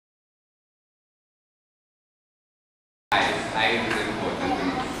eyes is important to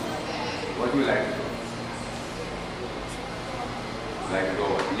me. What do you like to draw? Like to draw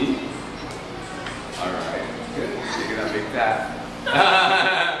what? Me? Alright, good. You're gonna make that.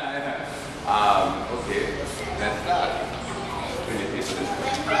 Okay, let's start.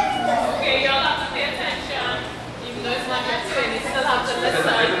 Okay, y'all have to pay attention. Even though it's not your turn, you still have to listen. This is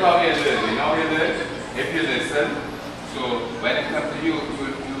how you learn. You know how you learn? If you listen, so when it comes to you,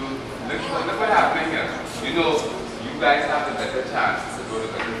 look what happened here. You know, you guys have the better chance to go to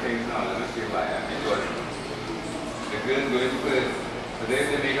other things now. Let me see why. Because the girls go to first. So they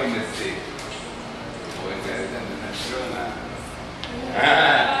make a mistake. Going better than the natural now.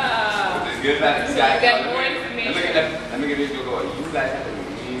 The girls like you guys. Get more information. Let me give you a joke. You guys have to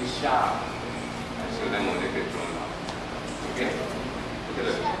be sharp. And show them how they get drawn out. Okay? Look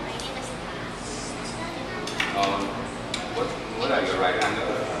at it. What are your right hand?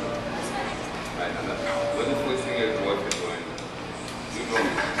 Right hand. What the first thing is what you're doing? You draw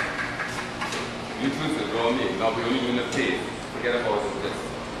me. You choose to draw me. Now we're only doing the face. Forget about this.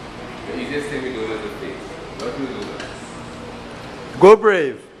 The easiest thing we do is the face. What do you do? Go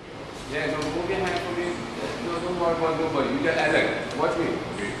brave. Yeah, no, go behind for me. No, don't worry about nobody. You get Alex. Watch me.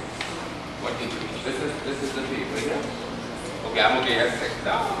 Watch me. This is the face right here. Okay, I'm okay. Let's check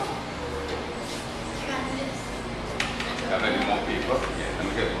down. Have any more paper? Yeah, let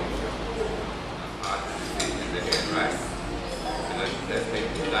me get one. This is the head, right? And let's make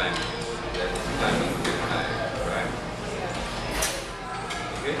the line. Let's line on the line, right?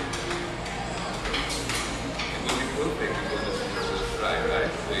 Okay? It will be perfect because it's try,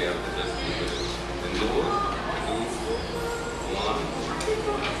 right? So you have to just do the nose, do one,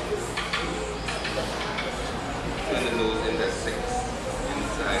 and the nose in the 6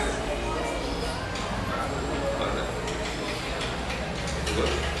 inside. Good.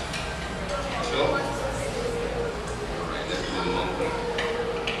 So, alright, let's do the mouth.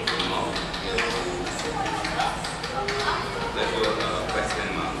 Mouth. Let's do a question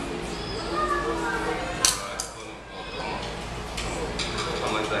mouth. How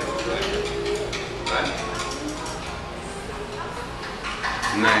much like it? Right?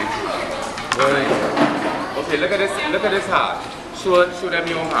 Nice. Nice. Okay, look at this heart. Show them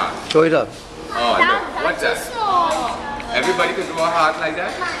your heart. Show it up. Oh, look. What's that? Everybody can draw a heart like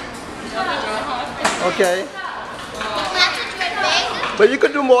that? Okay. But you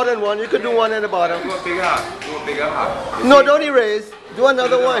could do more than one. You could do one at the bottom. Do a bigger heart. Do a bigger heart. No, don't erase. Do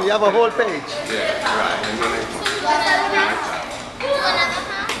another one. You have a whole page. Yeah, right. And do the next one.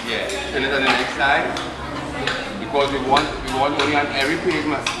 Yeah. And then on the next side. Because we want only on every page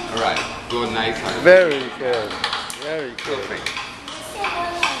must. Alright. Do a nice heart. Very good. Very good. Perfect.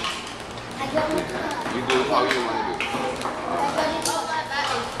 You do how you want to do.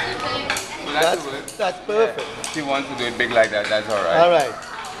 So That's perfect. Yeah. If you want to do it big like that, that's alright. Alright.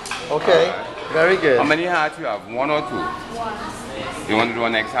 Okay. All right. Very good. How many hearts you have? 1 or 2? 1. You want to do a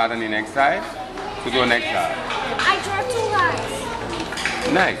next heart on the next side? To do a next heart. I draw 2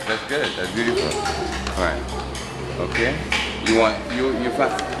 hearts. Nice, that's good. That's beautiful. Alright. Okay. You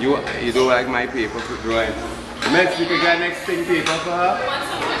don't like my paper for drawing. Next, you can get next pink paper for her.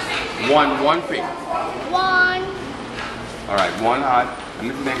 One pink. 1. Alright, 1 heart. Let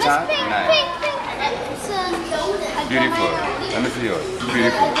me see next heart. Nice. Beautiful. Let me see yours.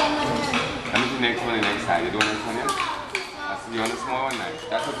 Beautiful. Let me see the next one, the next side. You doing this one yet? You want a small one? Nice.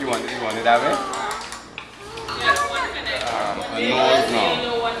 That's what you wanted. You want it that way? A nose, no.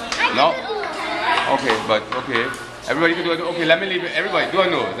 No? Okay, but okay. Everybody can do it. Okay, let me leave it. Everybody, do a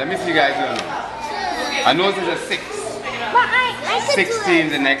nose. Let me see you guys do a nose. A nose is a 6. But I 16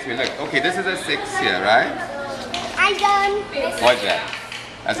 the next way. Look, okay, this is a 6 here, right? I done. What's that?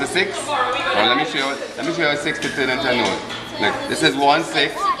 That's a 6? Well, let me show you a 6 to turn into a nose. Look, this is 1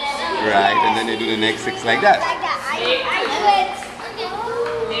 6, right? And then they do the next 6 like that. I do it.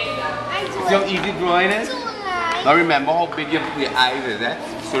 See how easy drawing is? Now remember how big your eyes is, eh?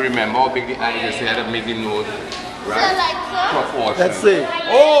 So remember how big the eyes is, so you have to make the nose, right? Proportion. Let's see.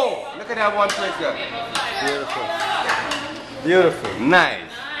 Oh! Look at that one place there. Beautiful. Beautiful. Nice.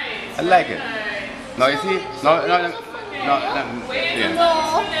 I like it. Now you see? No, yeah.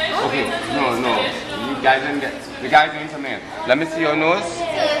 Okay, no. You guys didn't get. The guy's doing something else. Let me see your nose.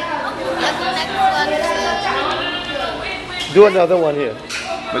 Do another one here.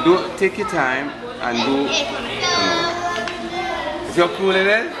 But take your time and do. See how cool it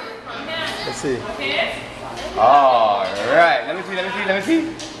is? Let's see. Alright, let me see.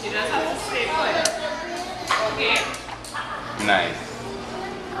 You just have to stay put. Okay? Nice.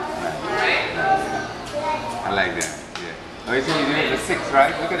 Alright? I like that. Yeah. Oh, you say you did the 6,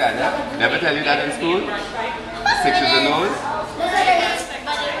 right? Look at that, yeah? Never tell you that in school? 6 is the nose?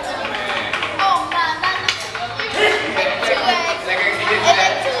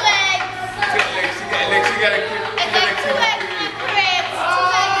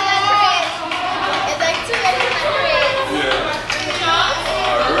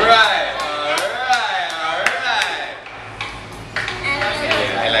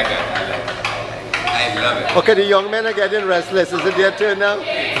 Okay, the young men are getting restless. Is it their turn now?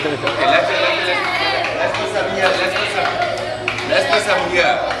 Okay, let's put some here. Let's put some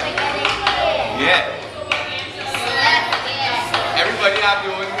here. Yeah. Everybody have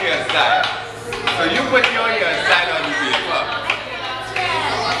their own hairstyle. So you put your hairstyle on the paper.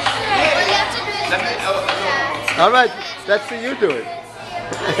 All right, let's see you do it.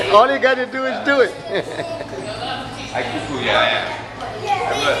 All you got to do is do it. I cuckoo, yeah.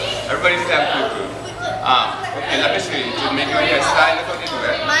 Everybody say I'm cuckoo. Okay, let me show you. To make your hairstyle, look how they do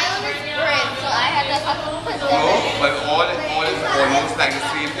it. My one is red, so I had to put No, but all is almost like the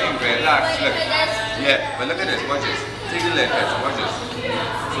same thing. Relax, look. Yeah, but look at this. Watch this. Take the lid, guys. Watch this.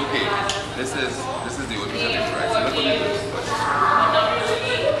 It's okay. This is the old piece of it, right? So look what we do. Watch this.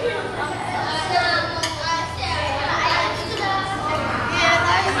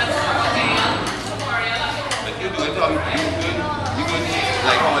 But you do it how you do it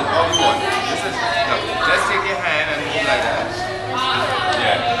like how you want. This is look. Just take your hand and move like that.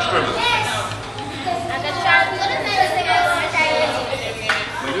 Yeah, scribble.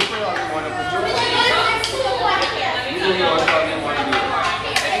 But you put all you want to put. You do all you want to do.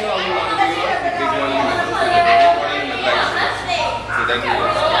 Anyhow you want to do it, you take one limit. Take one limit like this. So then you go.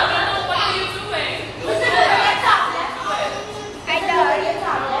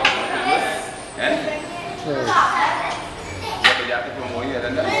 Yeah, but you have to put more here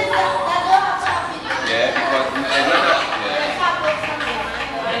than that. Yeah, because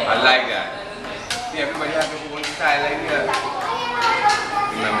I like that. See, everybody has their own style like here.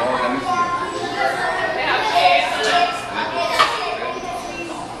 Remember, let me see.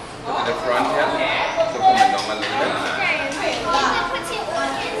 Look at the front here. So coming down a little bit.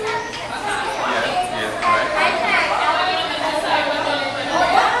 Yeah, right.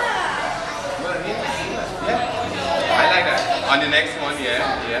 I like that. On the next one,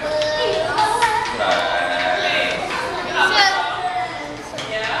 yeah.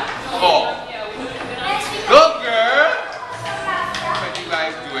 Oh. Good girl. What you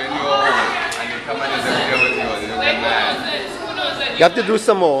guys doing your own? And they come and interfere with yours. You get mad. You have to do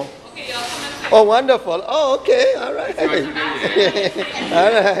some more. Oh, wonderful. Oh, okay. All right. See what you did here?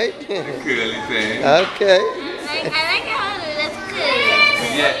 All right. Curly thing. Okay. I like how that's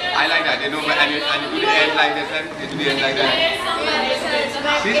good. Yeah, I like that. They know, and you do the end like this, and they do the end like that.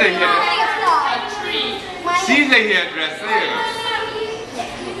 She's a hairdresser, you know.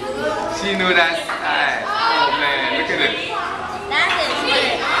 She know that style. Oh man, look at it. That is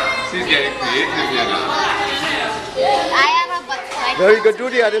good. She's getting creative, you know. I have a butterfly. Very good. Do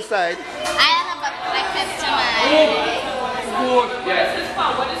the other side. I have a butterfly clip to mine. Yes.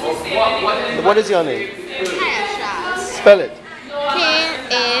 What is your name? Kayasha. Spell it. Kayah.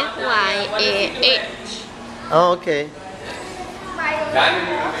 Oh, okay. Danny, you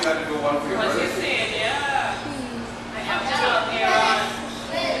got to do one for your brother.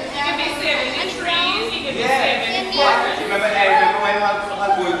 Remember when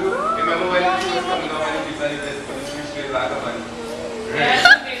how good you? Remember when she was coming out and people just put the switch straight like that one?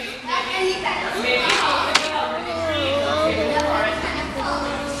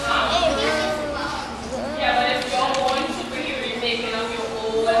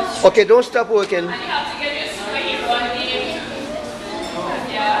 Okay, don't stop working.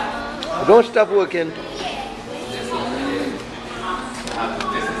 Don't stop working.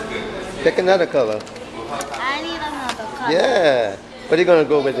 Pick another color. I need another color. Yeah. What are you going to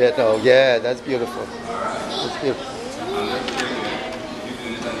go with that now? Yeah, that's beautiful. That's beautiful.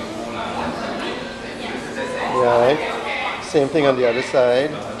 Right. Same thing on the other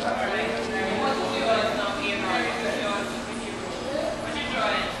side.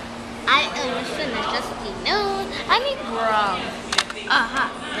 I almost finished just the nose. I need brown.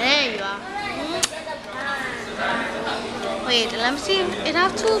 Aha, there you are. Wait, let me see. It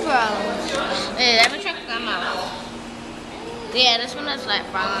has two browns. Let me check them out. Yeah, this one is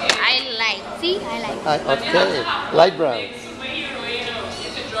light brown. I like. See, I like. Okay, light brown.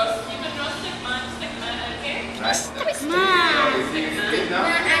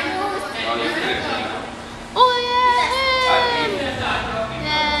 Oh yeah.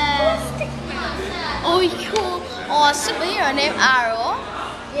 Yes. Oh cool. Oh, superhero named Arrow.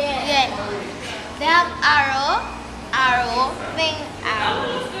 Yeah. They have Arrow, arrow thing.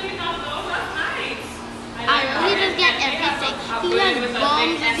 Arrow. Arrow, he just get everything. He just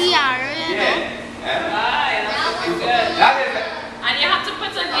bombs the arrow, you know. And you have to put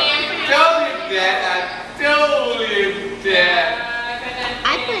a name for your I told you that.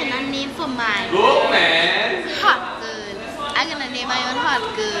 I put in a name for mine. Go, man. Hot girl. I'm gonna name my own hot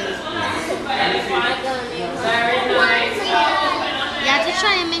girl. very nice. You have to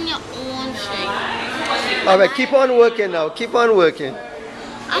try them in your own shape. Alright, keep on working now. Keep on working.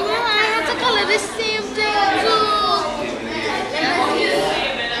 I have to color the same thing too.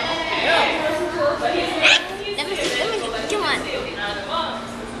 Let me see. Come on.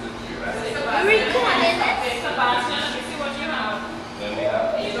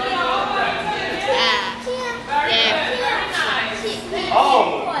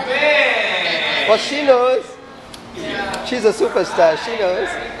 Oh, man. Well, she knows. She's a superstar. She knows.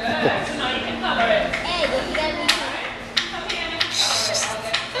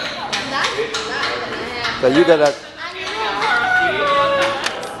 So you gotta.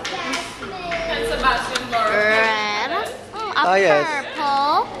 Red, a yes.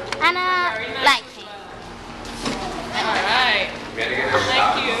 purple, and a light pink. Alright.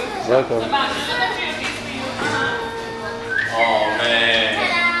 Thank you. Welcome. Oh, man.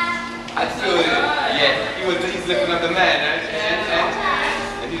 I told you. Yeah, he's looking up the man, right?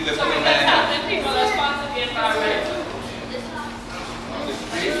 And he's looking up the man. Helping people as part of the environment.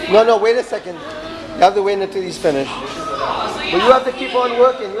 No, wait a second. You have to wait until he's finished. But you have to keep on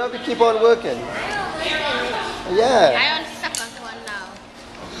working. You have to keep on working. Yeah. I on the second one now.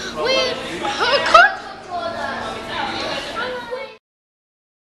 Wait, come